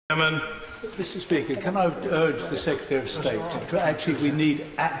Mr. Speaker, can I urge the Secretary of State to actually, we need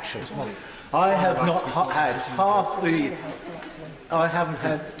action. I have not had half the. I have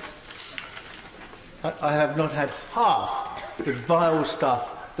not had half the vile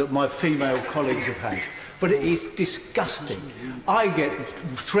stuff that my female colleagues have had. But it is disgusting. I get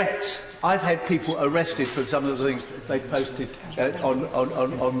threats. I've had people arrested for some of the things they posted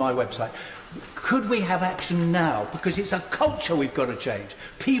on my website. Could we have action now? Because it's a culture we've got to change.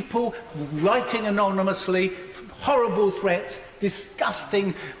 People writing anonymously, horrible threats,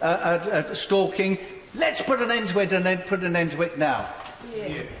 disgusting stalking. Let's put an end to it, and then put an end to it now.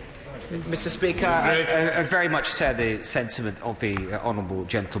 Yeah. Mr. Speaker, I very much share the sentiment of the honourable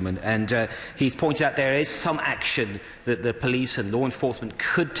gentleman, and he's pointed out there is some action that the police and law enforcement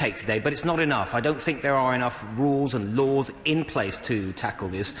could take today, but it's not enough. I don't think there are enough rules and laws in place to tackle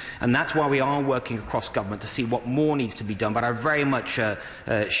this, and that's why we are working across government to see what more needs to be done. But I very much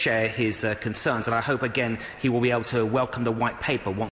share his concerns, and I hope again he will be able to welcome the white paper once